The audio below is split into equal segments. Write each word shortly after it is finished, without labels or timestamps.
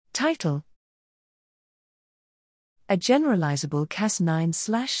Title: A generalizable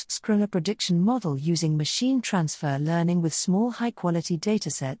Cas9/sgRNA prediction model using machine transfer learning with small high-quality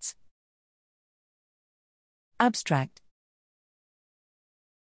datasets. Abstract: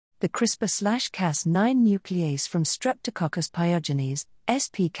 The CRISPR/Cas9 nuclease from Streptococcus pyogenes,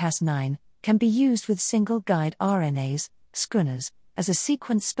 sp-Cas9, can be used with single-guide RNAs, sgRNAs, as a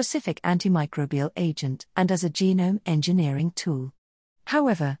sequence-specific antimicrobial agent and as a genome engineering tool.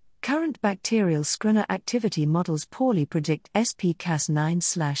 However, current bacterial sgRNA activity models poorly predict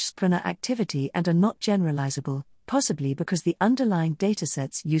sp-Cas9/sgRNA activity and are not generalizable, possibly because the underlying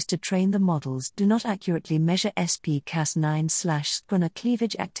datasets used to train the models do not accurately measure sp-Cas9/sgRNA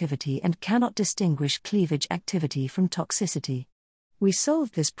cleavage activity and cannot distinguish cleavage activity from toxicity. We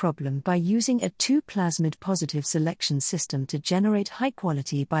solved this problem by using a two-plasmid positive selection system to generate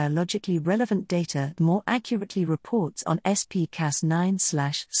high-quality biologically relevant data that more accurately reports on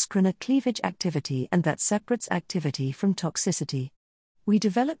sp-Cas9/sgRNA cleavage activity and that separates activity from toxicity. We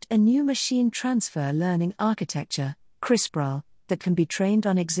developed a new machine transfer learning architecture, CRISPR, that can be trained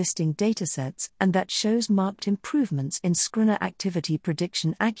on existing datasets and that shows marked improvements in sgRNA activity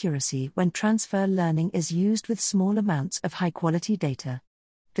prediction accuracy when transfer learning is used with small amounts of high-quality data.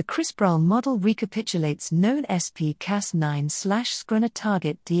 The CRISPR model recapitulates known sp-Cas9/sgRNA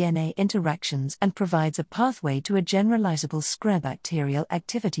target DNA interactions and provides a pathway to a generalizable sgRNA bacterial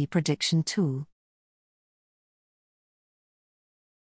activity prediction tool.